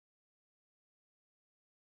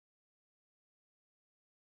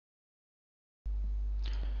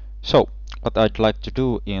So what I'd like to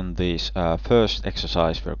do in this first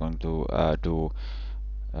exercise, we're going to do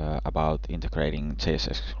about integrating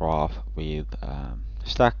JSXGraph with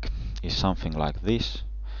Stack is something like this.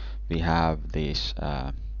 We have this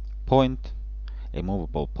point, a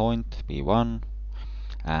movable point, P1,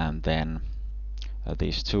 and then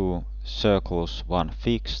these two circles, one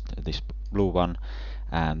fixed, this blue one,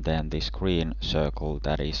 and then this green circle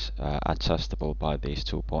that is adjustable by these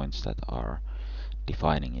 2 points that are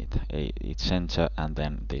defining it, its center and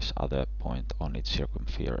then this other point on its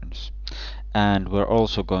circumference. And we're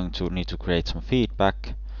also going to need to create some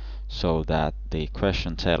feedback so that the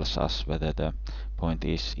question tells us whether the point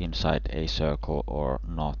is inside a circle or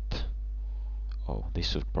not. Oh,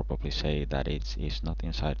 this should probably say that it is not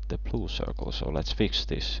inside the blue circle, so let's fix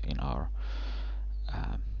this in our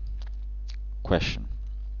question.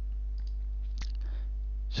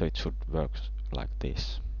 So it should work like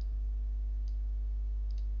this.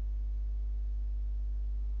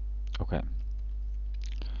 Okay.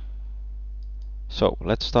 So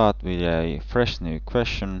let's start with a fresh new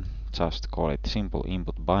question. Just call it simple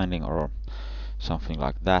input binding or something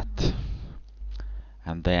like that.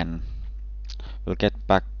 And then we'll get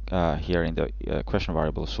back here in the question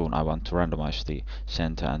variable soon. I want to randomize the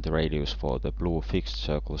center and the radius for the blue fixed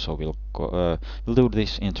circle. So we'll do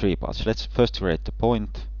this in 3 parts. Let's first create the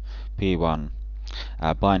point P1,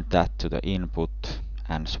 bind that to the input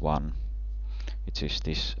ans1, which is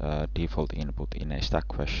this default input in a stack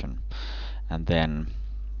question. And then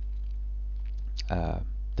the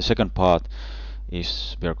second part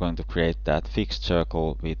is we're going to create that fixed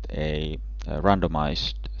circle with a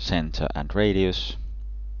randomized center and radius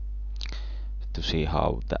to see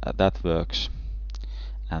how that works.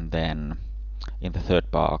 And then in the third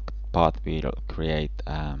part we'll create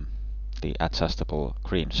the adjustable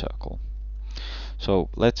green circle. So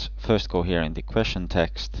let's first go here in the question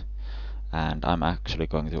text, and I'm actually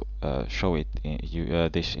going to show it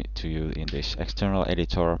this to you in this external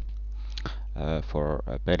editor for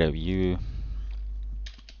a better view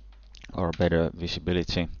or better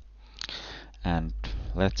visibility. And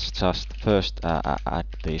let's just first add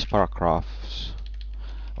these paragraphs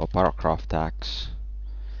or paragraph tags,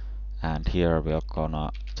 and here we're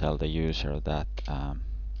gonna tell the user that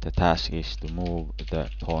the task is to move the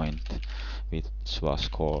point which was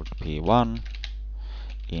called P1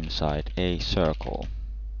 inside a circle.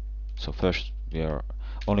 So first we are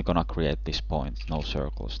only gonna create this point, no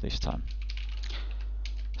circles this time.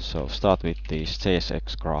 So start with these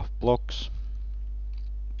JSXGraph blocks.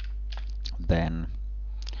 Then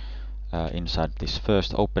inside this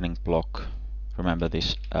first opening block, remember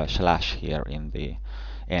this slash here in the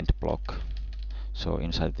end block. So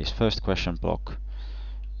inside this first question block,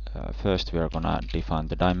 first we are gonna define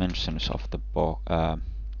the dimensions of the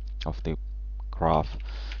graph.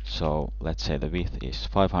 So let's say the width is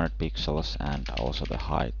 500 pixels and also the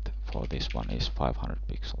height for this one is 500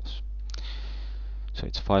 pixels. So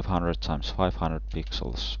it's 500 times 500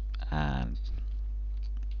 pixels, and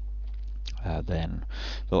then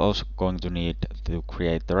we're also going to need to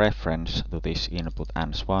create the reference to this input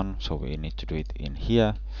ans1, so we need to do it in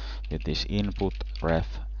here with this input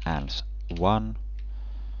ref ans1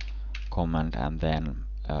 command, and then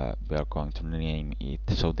we are going to name it.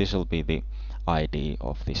 So this will be the ID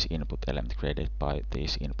of this input element created by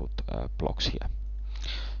these input blocks here.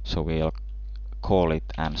 So we'll call it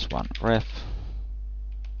ans1 ref,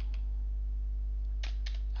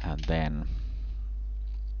 and then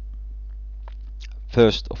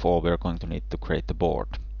first of all we're going to need to create the board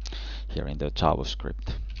here in the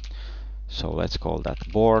JavaScript. So let's call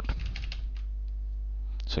that board.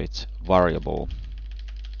 So it's variable,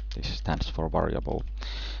 this stands for variable,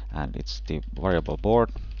 and it's the variable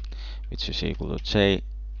board which is equal to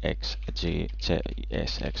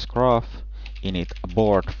JSXGraph init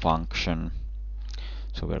board function.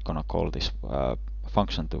 So we're gonna call this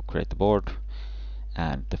function to create the board,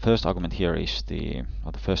 and the first argument here is the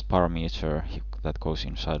first parameter that goes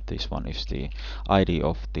inside this one is the ID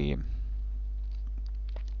of the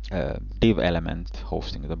div element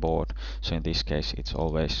hosting the board. So in this case it's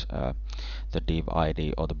always the div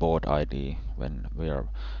ID or the board ID when we are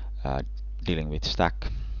dealing with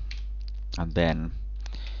stack. And then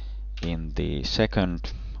in the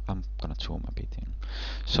second, I'm gonna zoom a bit in.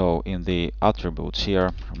 So in the attributes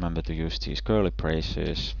here, remember to use these curly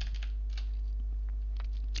braces.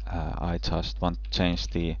 I just want to change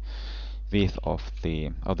the width of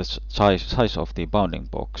the size of the bounding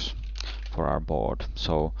box for our board.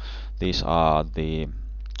 So these are the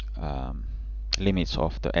limits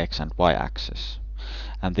of the x and y axis,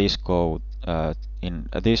 and these go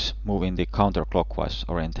this move in the counterclockwise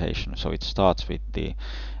orientation. So it starts with the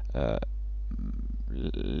uh,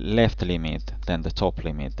 left limit, then the top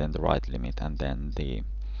limit, then the right limit, and then the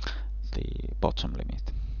bottom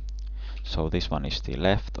limit. So this one is the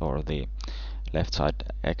left, or the left side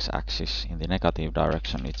x-axis in the negative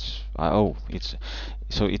direction. It's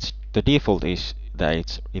the default is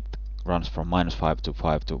that it runs from -5 to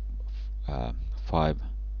 5 to 5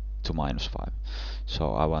 to -5.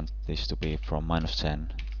 So I want this to be from -10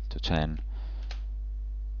 to 10.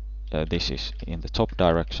 This is in the top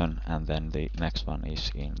direction, and then the next one is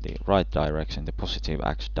in the right direction, the positive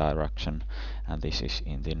x direction, and this is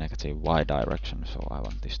in the negative y direction, so I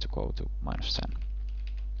want this to go to -10.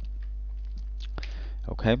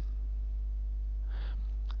 Okay.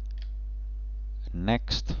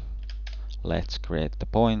 Next, let's create the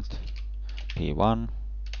point p1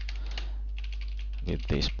 with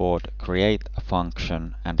this board create a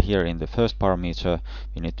function, and here in the first parameter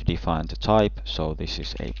we need to define the type, so this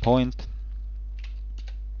is a point.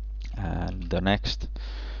 And the next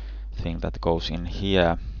thing that goes in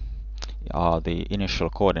here are the initial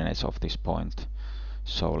coordinates of this point.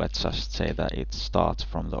 So let's just say that it starts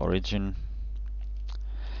from the origin,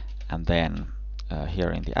 and then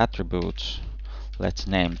here in the attributes, let's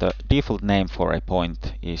name the default name for a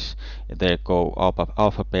point is they go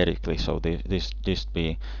alphabetically, so this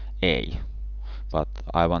be A, but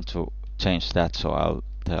I want to change that, so I'll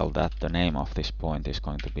tell that the name of this point is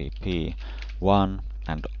going to be P1,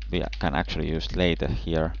 and we can actually use later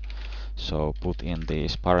here, so put in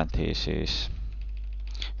these parentheses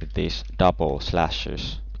with these double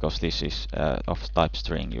slashes, because this is of type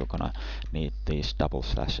string, you're gonna need these double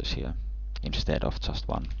slashes here instead of just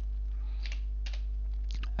one.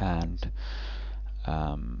 And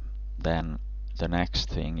then the next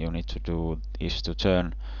thing you need to do is to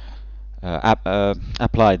turn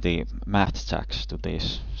apply the math tags to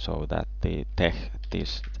this, so that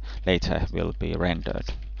this later will be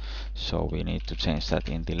rendered. So we need to change that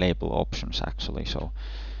in the label options actually. So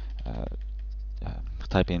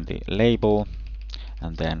type in the label,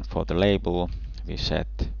 and then for the label we set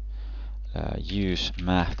use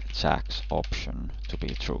math tags option to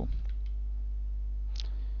be true.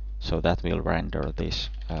 So that will render this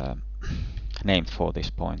name for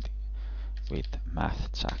this point with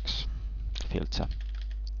math tags filter.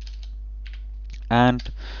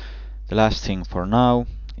 And the last thing for now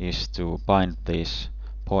is to bind this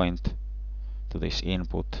point to this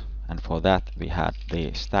input, and for that we had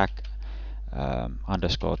the stack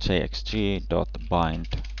underscore JXG dot bind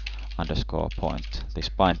underscore point, this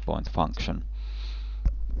bind point function.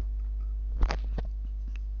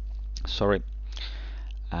 Sorry.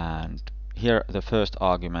 And here the first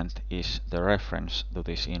argument is the reference to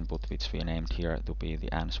this input, which we named here to be the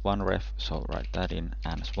ans1ref, so write that in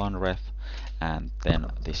ans1ref, and then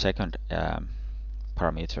the second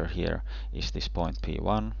parameter here is this point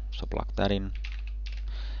p1, so plug that in.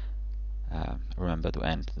 Remember to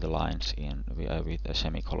end the lines in with a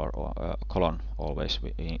semicolon or colon always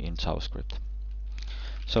in JavaScript.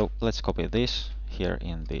 So let's copy this here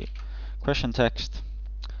in the question text.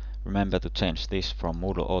 Remember to change this from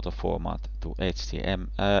Moodle auto format to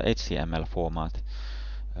HTML format.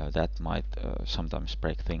 That might sometimes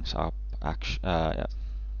break things up.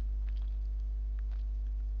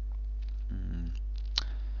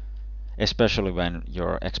 Especially when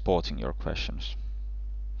you're exporting your questions.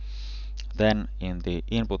 Then in the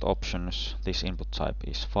input options, this input type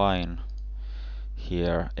is fine.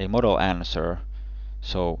 Here a model answer.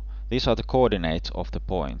 So these are the coordinates of the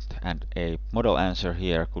point, and a model answer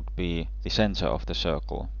here could be the center of the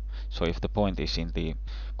circle. So if the point is in the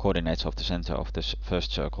coordinates of the center of the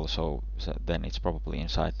first circle, so then it's probably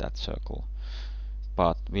inside that circle.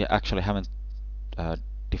 But we actually haven't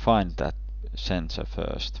defined that center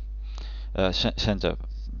first, center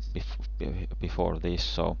before this.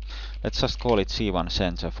 So let's just call it C1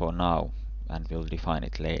 center for now, and we'll define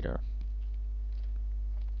it later.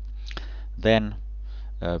 Then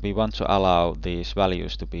we want to allow these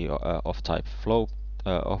values to be of type float,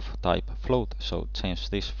 so change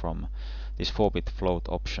this from this 4-bit float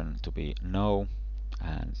option to be no,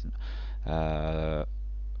 and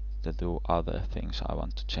the two other things I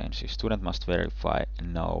want to change is student must verify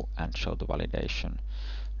no and show the validation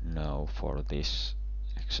no for this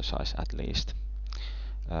exercise at least.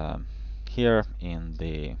 Here in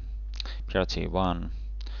the PRT1,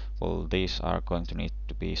 well, these are going to need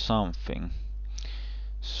to be something.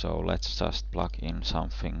 So let's just plug in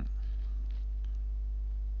something.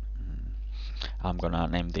 I'm gonna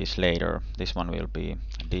name this later. This one will be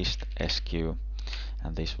dist.sq,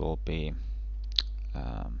 and this will be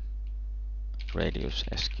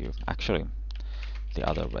radius.sq. Actually, the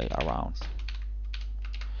other way around.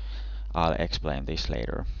 I'll explain this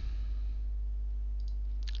later.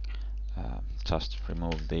 just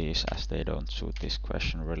remove these as they don't suit this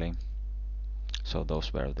question really. So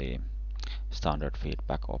those were the standard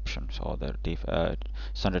feedback options, or the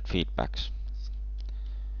standard feedbacks.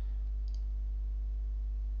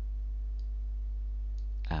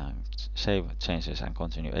 And save changes and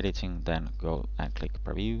continue editing, then go and click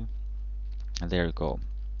preview, and there you go.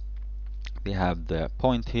 We have the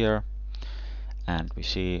point here, and we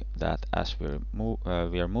see that as we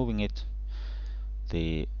are moving it,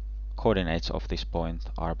 the coordinates of this point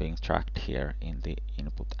are being tracked here in the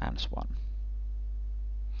input ans1.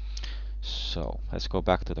 So let's go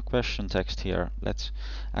back to the question text here. Let's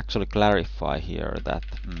actually clarify here that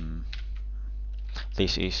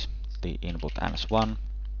this is the input ans1.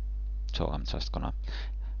 So I'm just gonna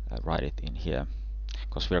write it in here,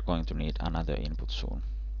 because we are going to need another input soon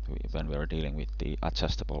when we are dealing with the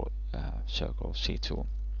adjustable circle C2.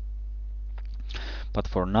 But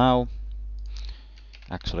for now,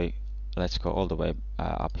 actually, let's go all the way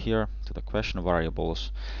up here to the question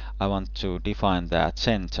variables. I want to define that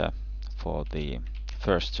center for the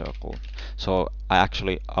first circle. So I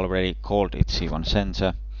actually already called it C1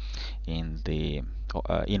 center in the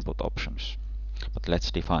input options. But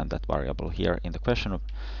let's define that variable here in the question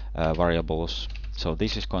variables. So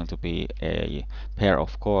this is going to be a pair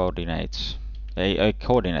of coordinates, a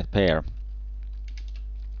coordinate pair.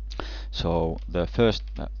 So the first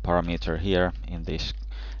parameter here in this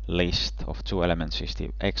list of two elements is the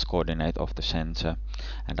x coordinate of the center,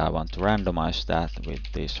 and I want to randomize that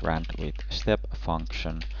with this rand with step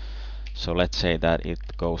function. So let's say that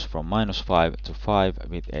it goes from -5 to 5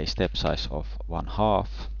 with a step size of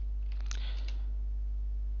 1/2,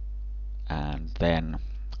 and then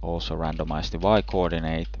also randomize the y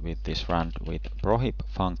coordinate with this rand with prohib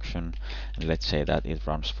function, and let's say that it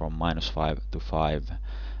runs from -5 to 5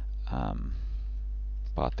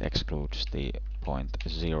 but excludes the point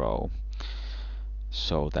 0,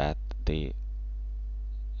 so that the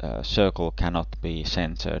circle cannot be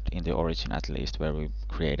centered in the origin, at least where we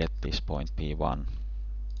created this point P1.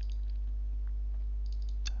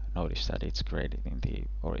 Notice that it's created in the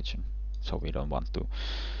origin, so we don't want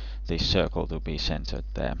this circle to be centered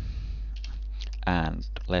there. And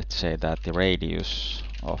let's say that the radius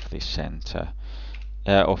of this center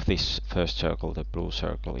of this first circle, the blue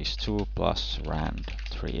circle, is 2 plus rand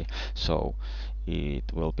 3, so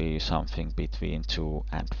it will be something between 2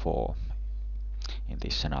 and 4 in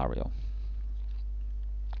this scenario.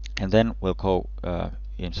 And then we'll go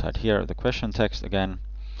inside here the question text again,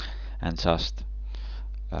 and just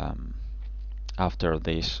after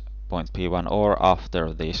this point P1, or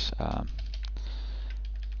after this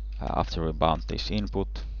after we bound this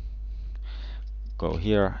input, go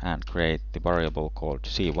here and create the variable called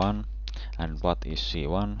C1. And what is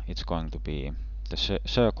C1? It's going to be the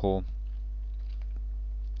circle,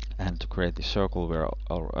 and to create the circle we're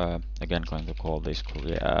again going to call this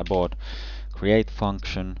board create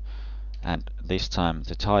function, and this time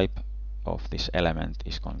the type of this element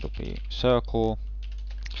is going to be circle,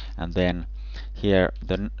 and then here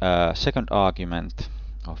the second argument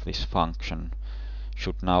of this function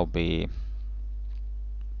should now be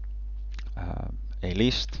a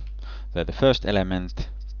list where the first element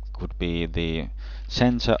could be the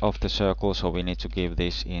center of the circle, so we need to give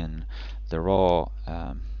this in the raw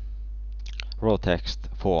text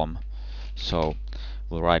form. So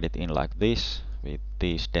we'll write it in like this with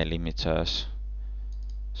these delimiters,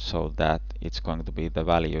 so that it's going to be the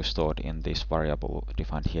value stored in this variable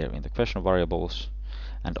defined here in the question variables,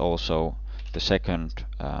 and also the second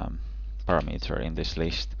parameter in this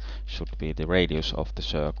list should be the radius of the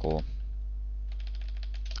circle.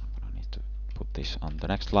 I need to put this on the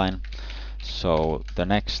next line. So the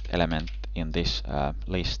next element in this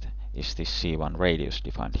list is this C1 radius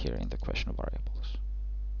defined here in the question variables.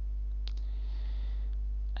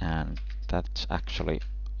 And that's actually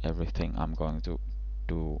everything I'm going to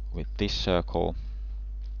do with this circle.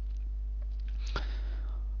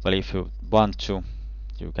 Well, if you want to,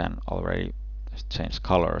 you can already change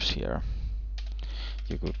colors here.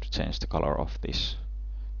 You could change the color of this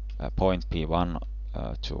point P1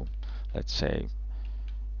 to, let's say,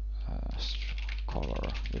 color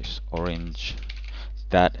is orange.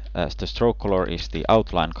 That the stroke color is the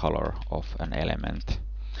outline color of an element,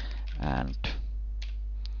 and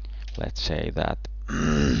let's say that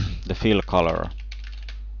the fill color,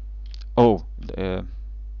 the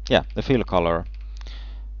fill color,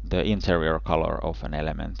 the interior color of an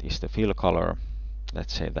element is the fill color.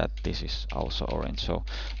 Let's say that this is also orange, so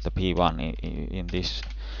the P1 in this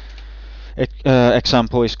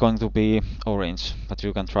example is going to be orange, but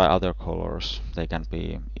you can try other colors. They can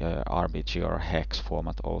be RGB or hex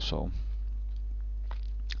format also.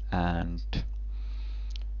 And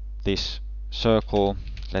this circle,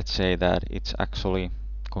 let's say that it's actually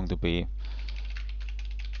going to be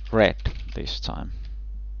red this time.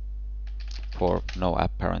 For no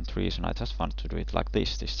apparent reason, I just want to do it like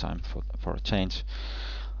this time for a change.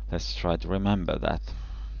 Let's try to remember that.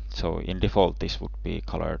 So in default this would be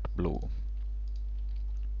colored blue.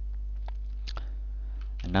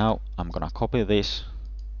 And now I'm gonna copy this.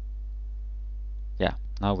 Yeah,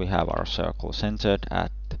 now we have our circle centered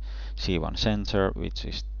at C1 center, which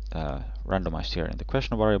is randomized here in the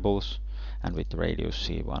question variables, and with the radius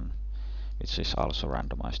C1, which is also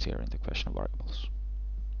randomized here in the question variables.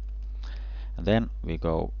 And then we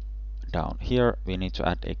go down here. We need to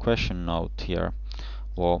add a question note here.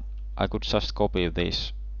 Well, I could just copy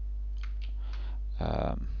these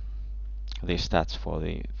stats for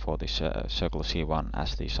this circle C1,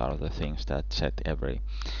 as these are the things that set every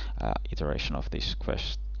iteration of this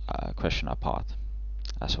question apart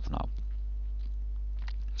as of now.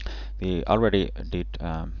 We already did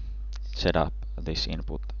set up this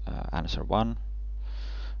input answer 1,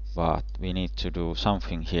 but we need to do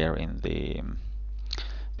something here in the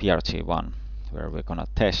PRT1, where we're gonna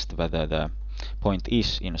test whether the point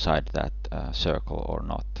is inside that circle or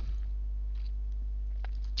not.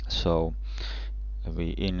 So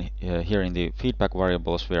we here in the feedback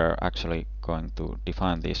variables, we are actually going to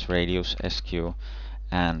define this radius SQ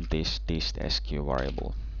and this dist SQ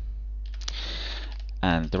variable.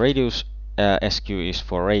 And the radius SQ is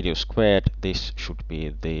for radius squared. This should be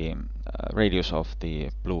the radius of the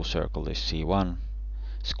blue circle, is C1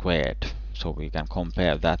 squared. So we can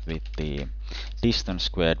compare that with the distance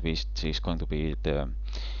squared, which is going to be the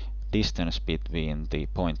distance between the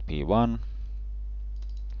point P1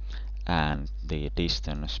 and the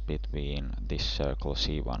distance between this circle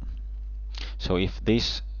C1. So if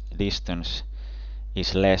this distance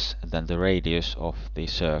is less than the radius of the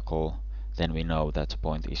circle, then we know that the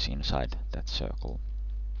point is inside that circle.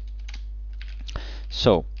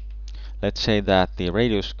 So let's say that the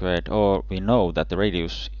radius squared, or we know that the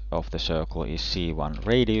radius of the circle is C1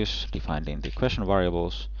 radius, defined in the question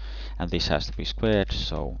variables, and this has to be squared,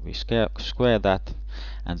 so we square that,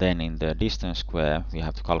 and then in the distance square we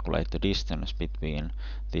have to calculate the distance between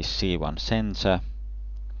this C1 center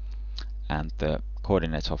and the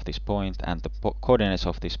coordinates of this point, and the coordinates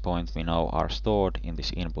of this point we know are stored in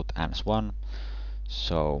this input ans1.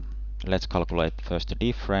 So let's calculate first the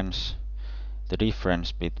difference. The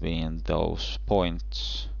difference between those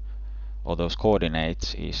points or those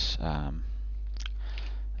coordinates is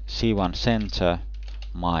C1 center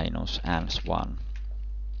minus ans1.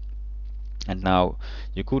 And now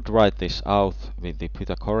you could write this out with the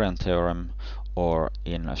Pythagorean theorem, or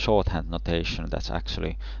in a shorthand notation. That's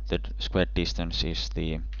actually the squared distance is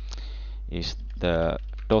the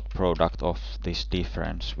dot product of this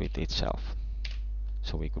difference with itself.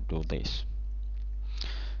 So we could do this.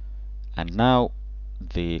 And now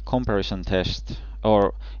the comparison test,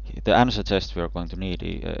 or the answer test we are going to need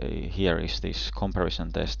here is this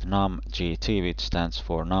comparison test num_gt, which stands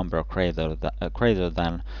for number greater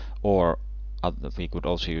than, or we could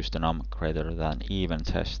also use the num greater than even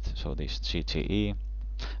test, so this GTE.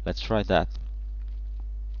 Let's try that.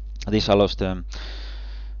 This allows the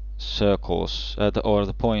circles or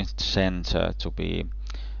the point center to be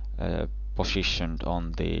positioned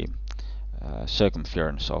on the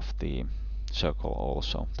circumference of the circle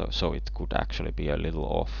also, so it could actually be a little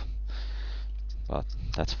off, but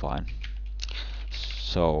that's fine.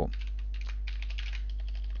 So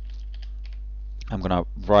I'm gonna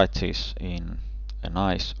write this in a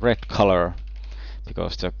nice red color,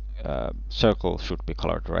 because the circle should be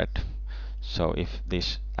colored red. So if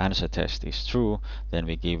this answer test is true, then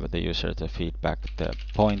we give the user the feedback the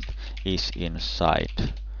point is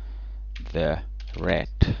inside the red,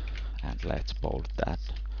 and let's bold that,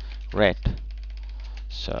 red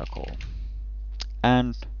circle.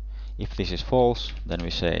 And if this is false, then we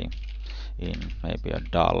say in maybe a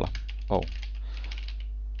dull, oh,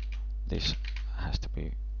 this has to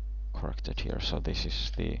be corrected here, so this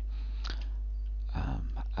is the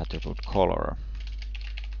attribute color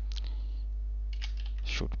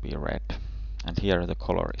should be red, and here the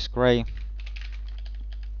color is gray,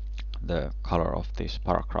 the color of this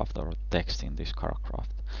paragraph, or text in this paragraph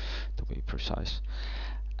to be precise.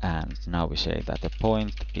 And now we say that the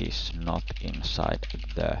point is not inside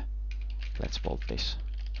the, let's bold this,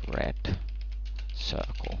 red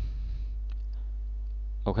circle.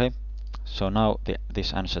 Okay, so now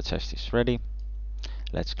this answer test is ready.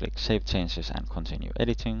 Let's click Save Changes and continue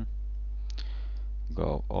editing.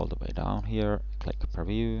 Go all the way down here, click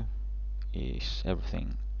Preview. Is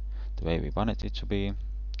everything the way we want it to be?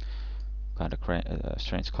 Kind of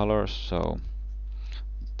strange colors, so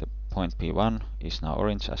the point P1 is now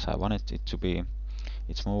orange as I wanted it to be.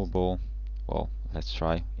 It's movable. Well, let's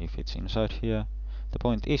try if it's inside here. The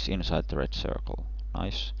point is inside the red circle.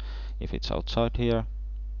 Nice. If it's outside here,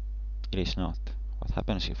 it is not. What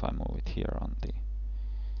happens if I move it here on the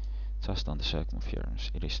just on the circumference?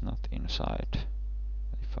 It is not inside.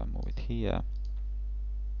 If I move it here,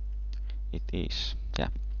 it is. Yeah.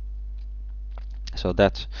 So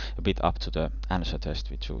that's a bit up to the answer test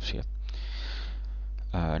we choose here.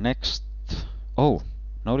 Next. Oh,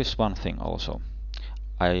 notice one thing also.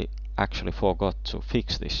 I actually forgot to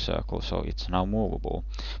fix this circle, so it's now movable.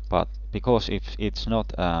 But because if it's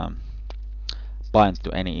not bind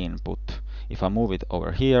to any input, if I move it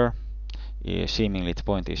over here, seemingly the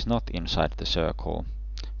point is not inside the circle.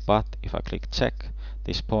 But if I click check,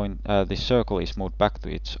 this circle is moved back to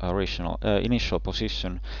its original initial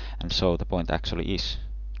position, and so the point actually is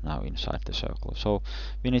now inside the circle. So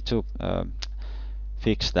we need to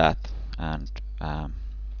fix that and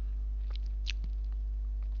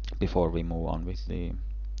before we move on with the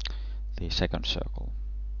second circle.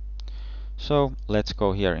 So let's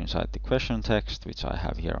go here inside the question text, which I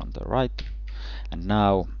have here on the right, and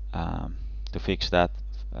now to fix that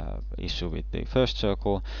issue with the first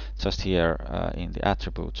circle, just here in the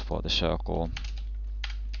attributes for the circle,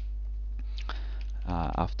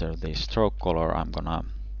 after the stroke color, I'm gonna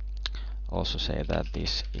also say that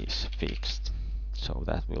this is fixed, so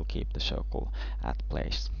that will keep the circle at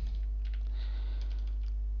place.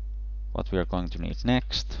 What we are going to need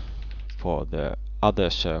next for the other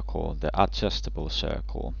circle, the adjustable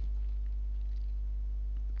circle,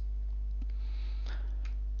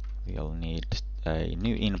 we'll need a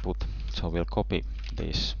new input, so we'll copy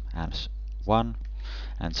this as 1,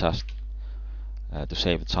 and just to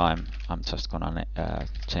save time, I'm just gonna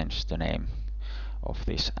change the name of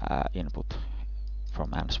this input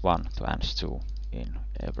from ans1 to ans2 in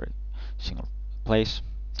every single place.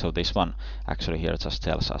 So this one actually here just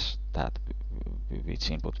tells us that which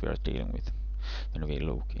input we are dealing with when we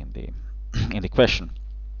look in the in the question.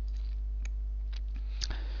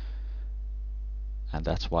 And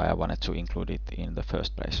that's why I wanted to include it in the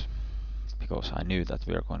first place, because I knew that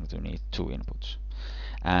we are going to need 2 inputs.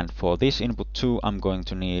 And for this input 2, I'm going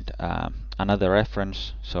to need another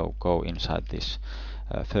reference, so go inside this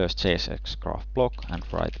first JSXGraph block and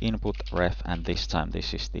write input ref, and this time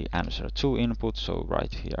this is the answer 2 input, so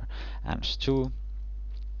write here ans2,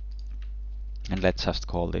 and let's just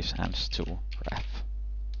call this ans2 ref.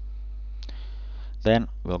 Then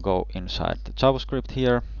we'll go inside the JavaScript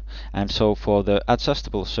here, and so for the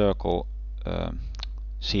adjustable circle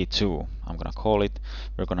C2, I'm gonna call it,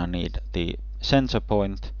 we're gonna need the center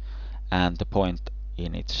point and the point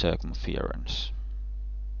in its circumference.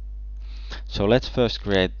 So let's first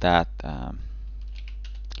create that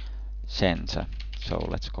center. So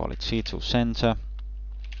let's call it C2 center,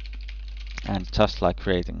 and just like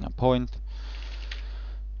creating a point,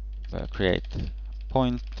 create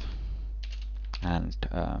point, and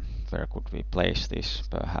where could we place this?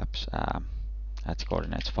 Perhaps at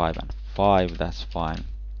coordinates 5 and 5, that's fine.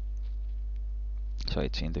 So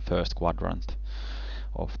it's in the first quadrant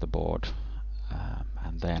of the board,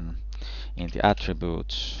 and then in the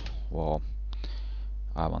attributes, well,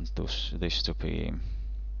 I want this to be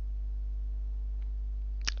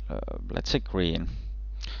let's say green,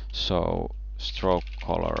 so stroke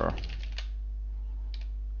color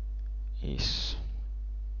is,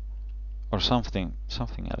 or something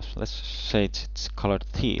else, let's say it's colored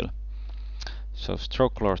teal, so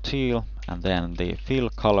stroke color teal, and then the fill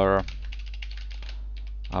color,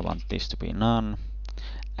 I want this to be none,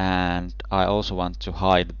 and I also want to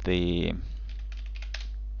hide the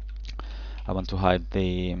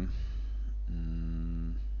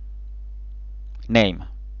name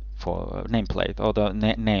for nameplate, or the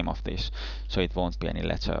name of this, so it won't be any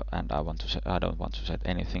letter, and I don't want to set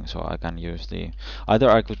anything, so I can use either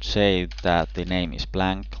I could say that the name is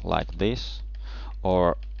blank like this,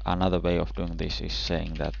 or another way of doing this is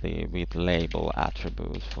saying that the with label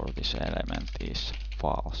attribute for this element is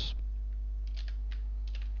false.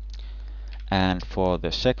 And for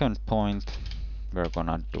the second point, we're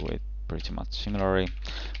gonna do it pretty much similarly.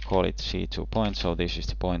 Call it C2 point, so this is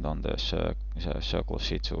the point on the circle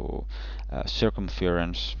C2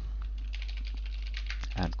 circumference,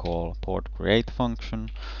 and call port create function.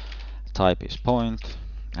 Type is point,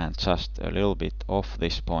 and just a little bit off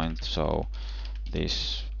this point, so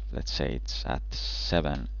this, let's say it's at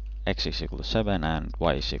 7, x is equal to 7 and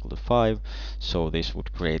y is equal to 5, so this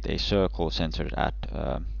would create a circle centered at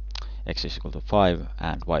x is equal to 5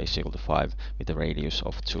 and y is equal to 5 with a radius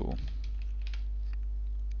of 2.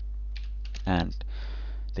 And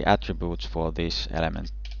the attributes for this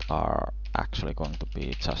element are actually going to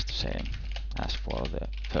be just the same as for the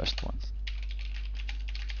first point.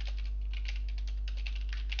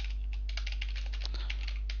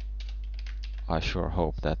 I sure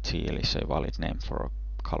hope that teal is a valid name for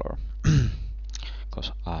a color,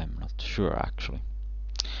 because I'm not sure actually.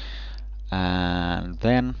 And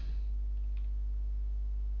then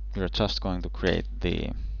we're just going to create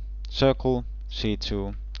the circle C2.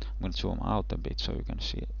 I'm going to zoom out a bit so you can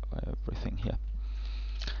see everything here.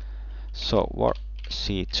 So war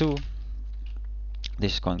C2,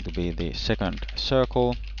 this is going to be the second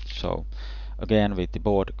circle. So again with the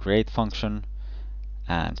board create function,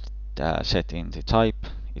 and set in the type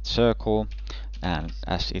it's circle, and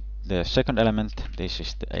as the second element, this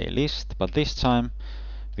is a list, but this time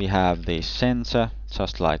we have the center,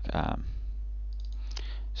 just like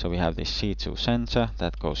so we have this C2 center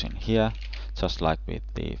that goes in here, just like with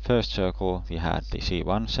the first circle we had the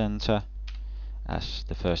C1 center as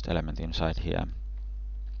the first element inside here.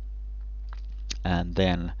 And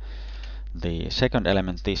then the second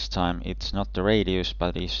element this time, it's not the radius,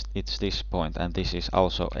 but it's this point, and this is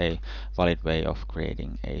also a valid way of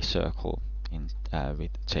creating a circle in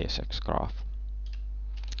with JSXGraph.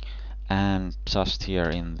 And just here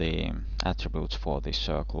in the attributes for this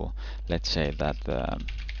circle, let's say that the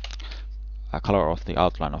color of the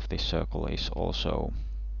outline of this circle is also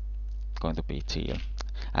going to be teal,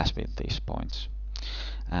 as with these points.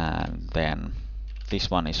 And then this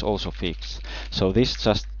one is also fixed. So this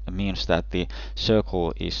just means that the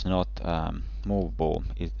circle is not movable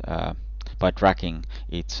by dragging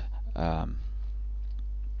its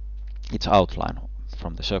outline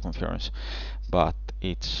from the circumference, but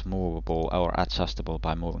it's movable or adjustable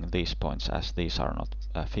by moving these points, as these are not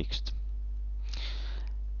fixed.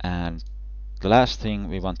 And the last thing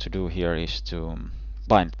we want to do here is to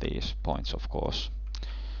bind these points, of course.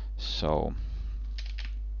 So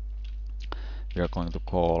we are going to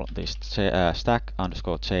call this stack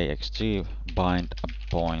underscore JXG bind a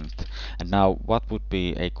point. And now what would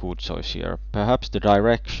be a good choice here? Perhaps the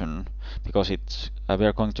direction, because it's we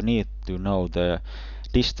are going to need to know the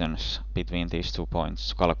distance between these 2 points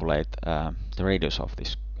to calculate the radius of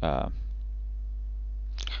this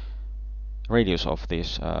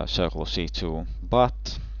circle C2.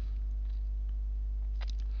 But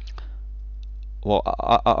well,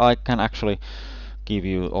 I can actually give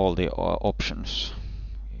you all the options.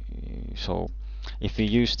 So if we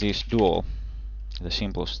use this dual, the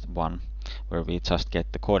simplest one, where we just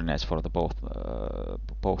get the coordinates for the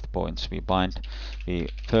both points, we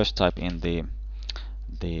first type in the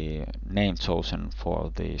name chosen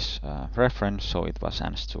for this reference. So it was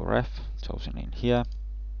ans2ref chosen in here.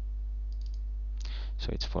 So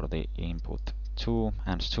it's for the input 2,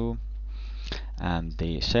 ans2. And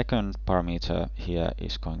the second parameter here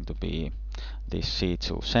is going to be this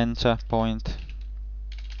C2 center point,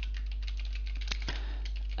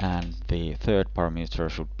 and the third parameter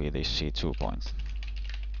should be this C2 point.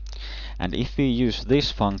 And if we use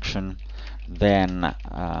this function, then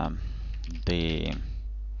the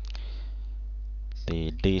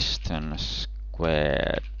distance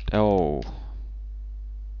squared,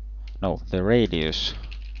 the radius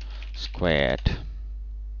squared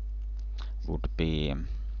would be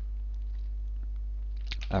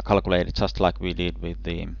calculated just like we did with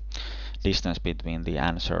the distance between the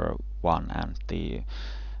answer 1 and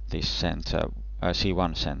this center,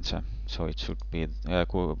 C1 center. So it should be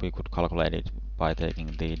we could calculate it by taking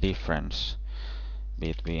the difference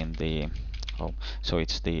between the so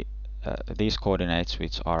it's the these coordinates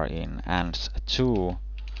which are in ans2,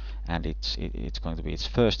 and it's going to be its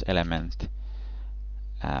first element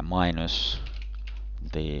minus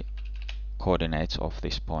the coordinates of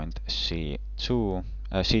this point C2.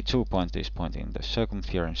 C2 point, this point in the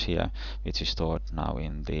circumference here, which is stored now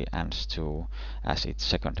in the ans2 as its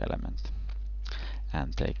second element.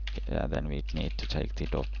 And then we need to take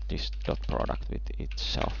this dot product with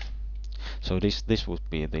itself. So this would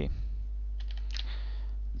be the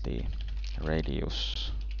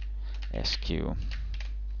radius SQ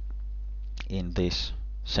in this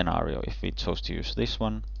scenario if we chose to use this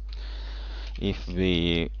one. If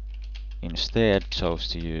we instead chose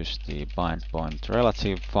to use the bind point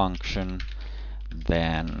relative function,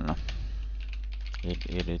 then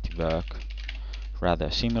it would work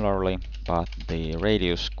rather similarly, but the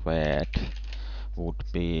radius squared would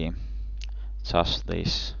be just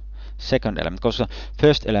this second element, because the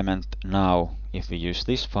first element now, if we use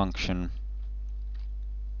this function,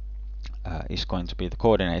 is going to be the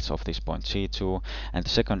coordinates of this point C2, and the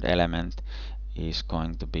second element is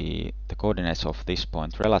going to be the coordinates of this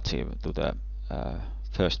point relative to the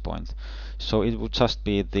first point. So it would just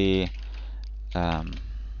be the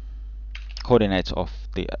coordinates of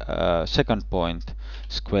the second point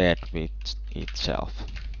squared with itself.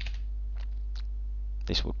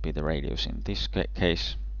 This would be the radius in this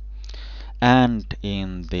case. And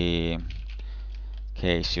in the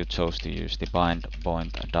case you chose to use the bind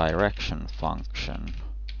point direction function,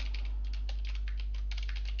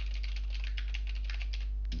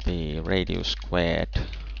 the radius squared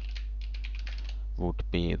would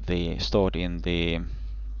be stored in the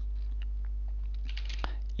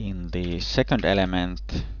second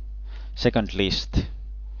element, second list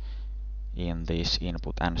in this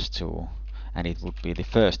input ans2, and it would be the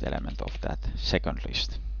first element of that second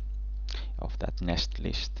list, of that nest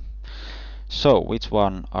list. So which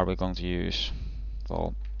one are we going to use?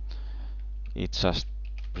 Well, it's just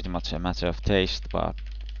pretty much a matter of taste, but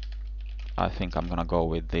I think I'm gonna go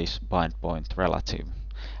with this bind point relative.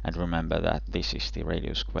 And remember that this is the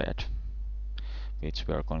radius squared, which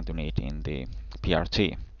we are going to need in the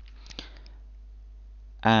PRT.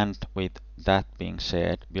 And with that being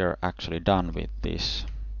said, we are actually done with this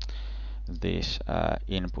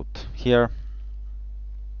input here,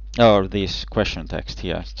 or this question text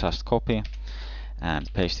here. Just copy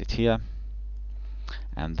and paste it here,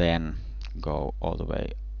 and then go all the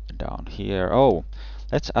way down here. Oh,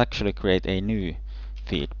 let's actually create a new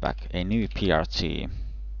feedback, a new PRT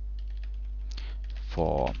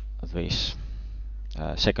for this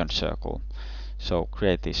second circle. So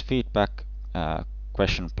create this feedback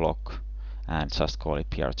question block and just call it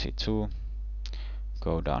PRT2.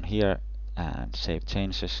 Go down here and save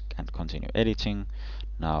changes and continue editing.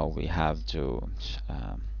 Now we have to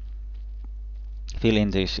fill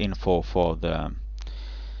in this info for the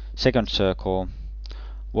second circle.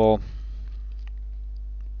 Well,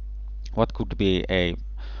 what could be a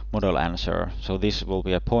model answer? So this will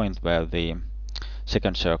be a point where the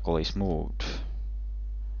second circle is moved,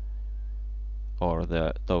 or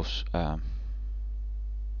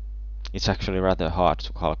it's actually rather hard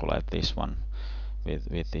to calculate this one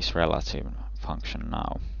with this relative function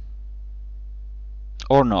now,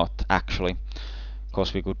 or not actually,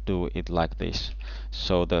 because we could do it like this.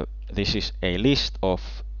 So this is a list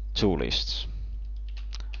of two lists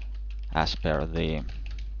as per the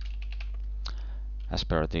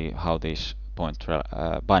how these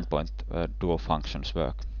bind point dual functions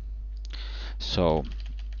work. So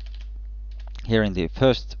here in the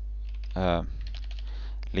first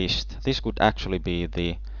list, this could actually be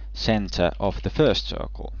the center of the first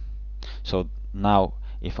circle. So now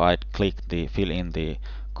if I'd click the fill in the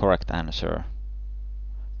correct answer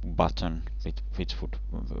button, which would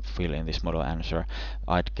fill in this model answer,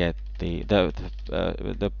 I'd get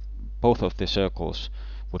both of the circles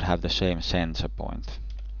would have the same center point.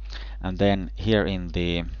 And then here in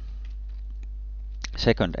the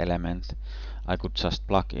second element, I could just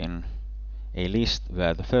plug in a list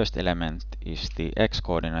where the first element is the x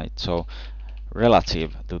coordinate, so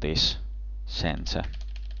relative to this center.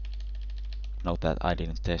 Note that I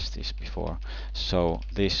didn't test this before. So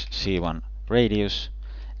this C1 radius,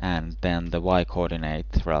 and then the y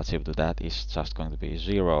coordinate relative to that is just going to be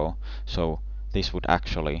 0. So this would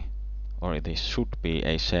actually, or this should be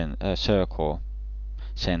a circle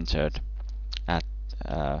centered at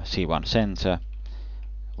C1 center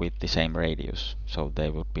with the same radius. So they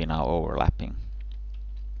would be now overlapping.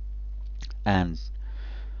 And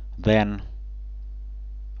then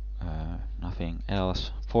nothing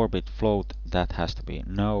else. 4-bit float, that has to be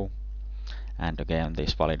no. And again,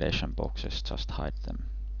 these validation boxes, just hide them.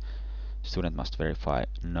 Student must verify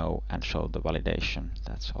no and show the validation.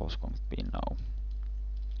 That's also going to be no.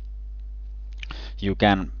 You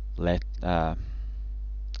can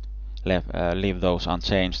leave those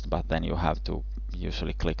unchanged, but then you have to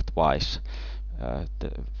usually click twice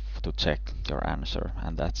to check your answer,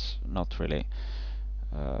 and that's not really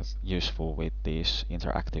useful with these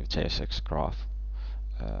interactive JSXGraph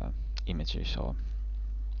images or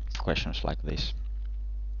questions like this.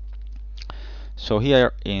 So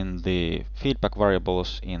here in the feedback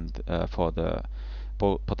variables for the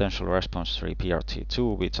potential response tree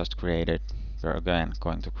PRT2 we just created, we're again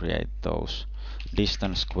going to create those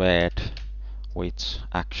distance squared, which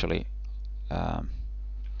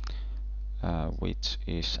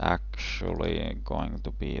is actually going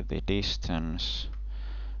to be the distance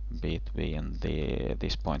between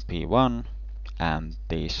this point P1 and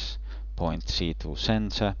this point C2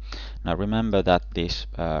 center. Now remember that these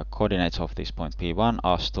coordinates of this point P1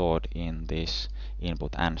 are stored in this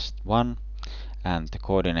input ans1, and the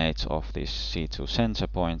coordinates of this C2 center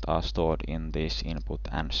point are stored in this input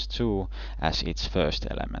ans2 as its first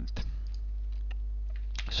element.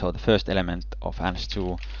 So the first element of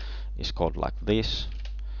ans2 is called like this,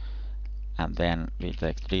 and then we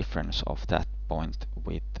take the difference of that point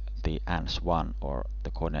with the ans1 or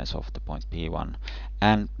the coordinates of the point P1,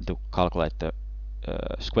 and to calculate the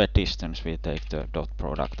squared distance we take the dot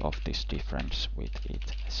product of this difference with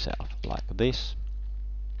itself like this.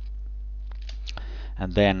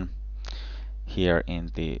 And then here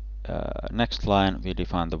in the next line we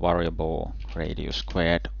define the variable radius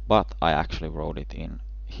squared, but I actually wrote it in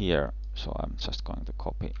here, so I'm just going to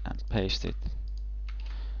copy and paste it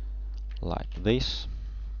like this.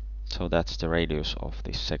 So that's the radius of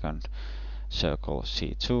this second circle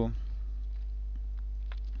C2,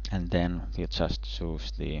 and then we just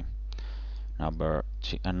choose the number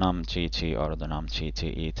num.gt or the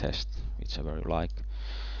num.gte test, whichever you like.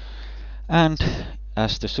 And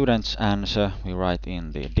as the student's answer we write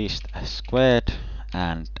in the dist squared,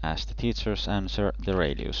 and as the teacher's answer the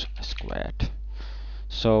radius squared.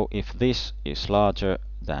 So if this is larger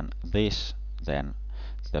than this, then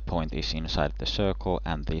the point is inside the circle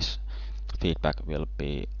and this feedback will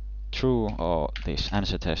be true, or this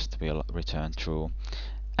answer test will return true.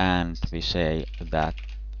 And we say that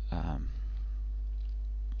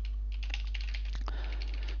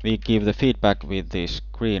we give the feedback with this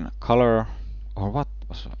green color, or what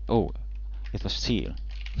was, oh, it was teal.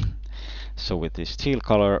 So with this teal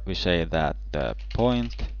color we say that the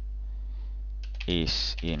point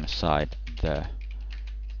is inside the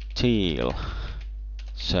teal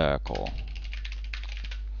circle.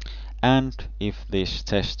 And if this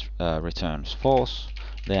test returns false,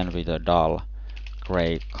 then with a dull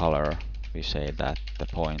gray color we say that the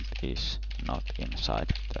point is not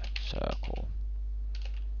inside the circle.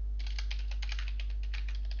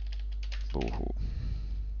 Boohoo.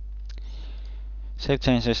 Save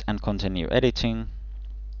changes and continue editing.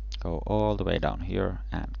 Go all the way down here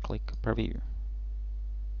and click preview.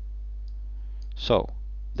 So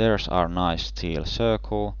there's our nice teal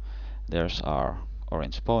circle, there's our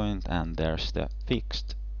orange point, and there's the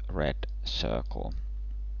fixed red circle.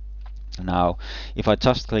 Now if I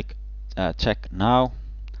just click check now,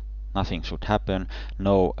 nothing should happen.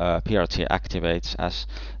 No PRT activates as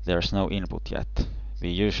there's no input yet. We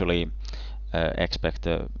usually expect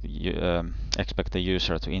the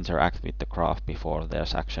user to interact with the graph before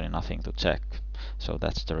there's actually nothing to check. So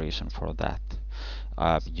that's the reason for that.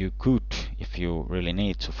 You could, if you really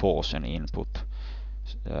need to, force an input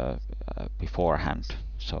beforehand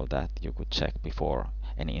so that you could check before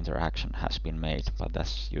any interaction has been made, but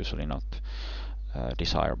that's usually not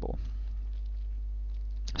desirable.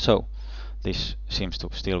 So this seems to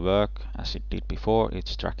still work as it did before.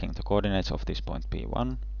 It's tracking the coordinates of this point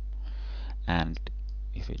P1, and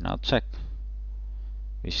if we now check,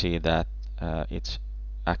 we see that it's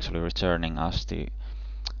actually returning us the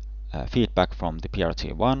feedback from the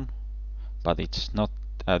PRT1, but it's not,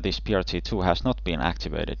 this PRT2 has not been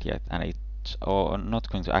activated yet, and it's not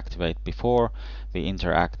going to activate before we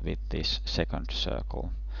interact with this second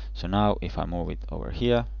circle. So now if I move it over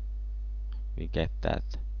here, we get that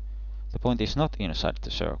the point is not inside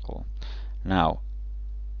the circle. Now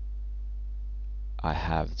I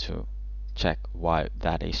have to check why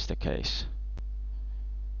that is the case.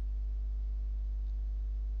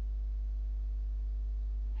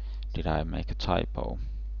 Did I make a typo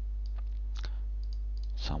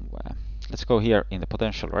somewhere? Let's go here in the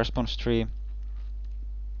potential response tree.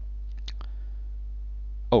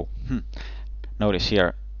 Oh, notice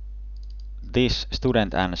here this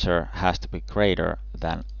student answer has to be greater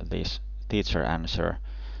than this teacher answer.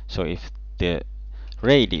 So if the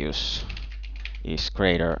radius is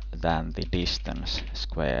greater than the distance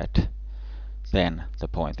squared, then the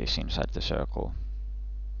point is inside the circle.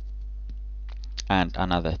 And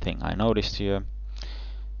another thing I noticed here,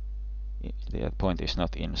 the point is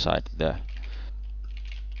not inside the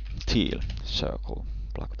teal circle.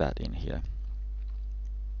 Plug that in here.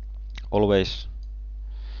 Always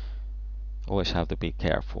have to be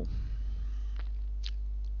careful.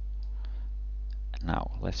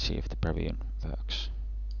 Now let's see if the preview works.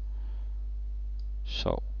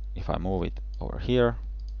 So if I move it over here,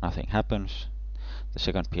 nothing happens. The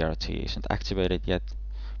second PRT isn't activated yet,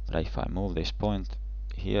 but if I move this point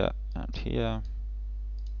here and here,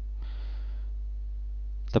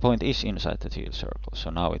 the point is inside the teal circle, so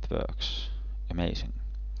now it works. Amazing.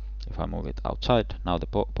 If I move it outside, now the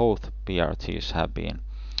both PRTs have been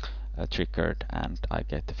triggered and I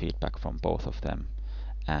get the feedback from both of them.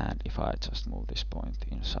 And if I just move this point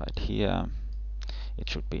inside here, it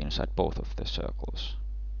should be inside both of the circles.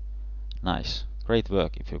 Nice. Great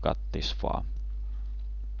work if you got this far,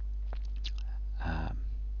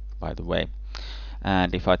 by the way.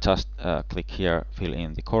 And if I just click here, fill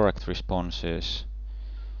in the correct responses,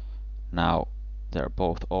 now they're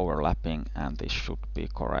both overlapping, and this should be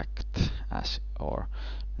correct, or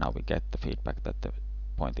now we get the feedback that the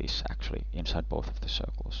point is actually inside both of the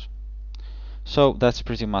circles. So that's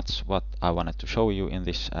pretty much what I wanted to show you in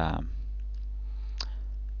this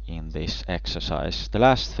exercise. The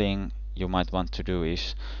last thing you might want to do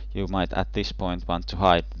is you might at this point want to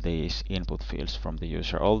hide these input fields from the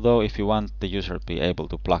user. Although if you want the user to be able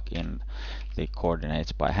to plug in the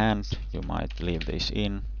coordinates by hand, you might leave this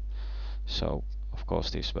in. So of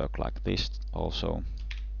course this works like this also.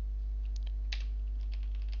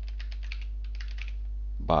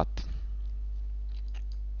 But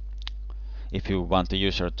if you want the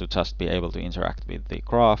user to just be able to interact with the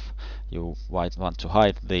graph, you might want to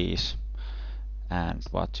hide these. And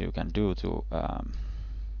what you can do to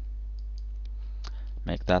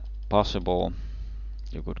make that possible,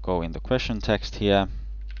 you could go in the question text here,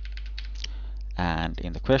 and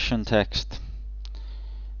in the question text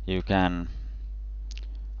you can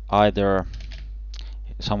either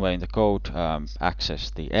somewhere in the code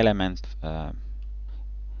access the element.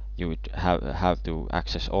 You would have to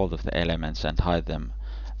access all of the elements and hide them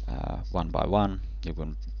one by one. You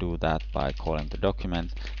can do that by calling the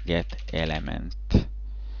document get element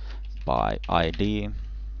by ID,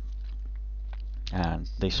 and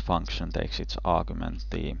this function takes its argument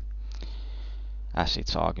as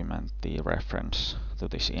its argument the reference to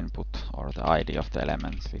this input, or the ID of the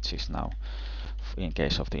element, which is now, in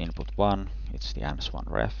case of the input 1, it's the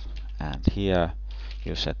ans1ref, and here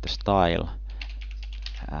you set the style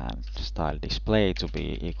and style display to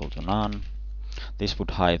be equal to none. This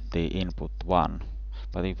would hide the input 1,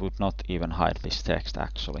 but it would not even hide this text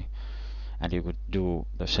actually. And you could do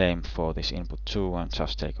the same for this input 2 and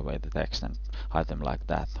just take away the text and hide them like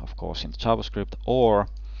that, of course, in JavaScript. Or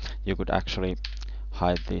you could actually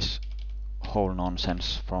hide this whole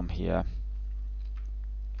nonsense from here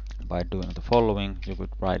by doing the following. You could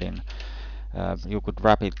write in, you could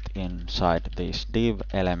wrap it inside these div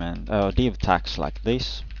tags like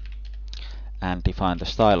this, and define the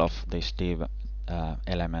style of this div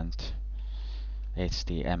element,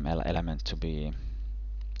 HTML element, to be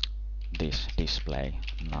this display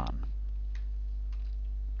none.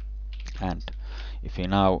 And if we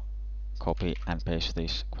now copy and paste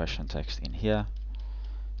this question text in here,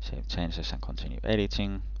 save changes and continue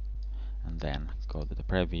editing, and then go to the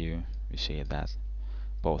preview, we see that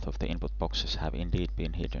both of the input boxes have indeed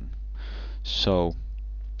been hidden. So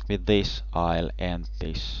with this I'll end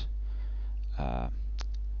this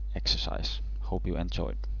exercise. Hope you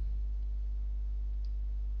enjoyed.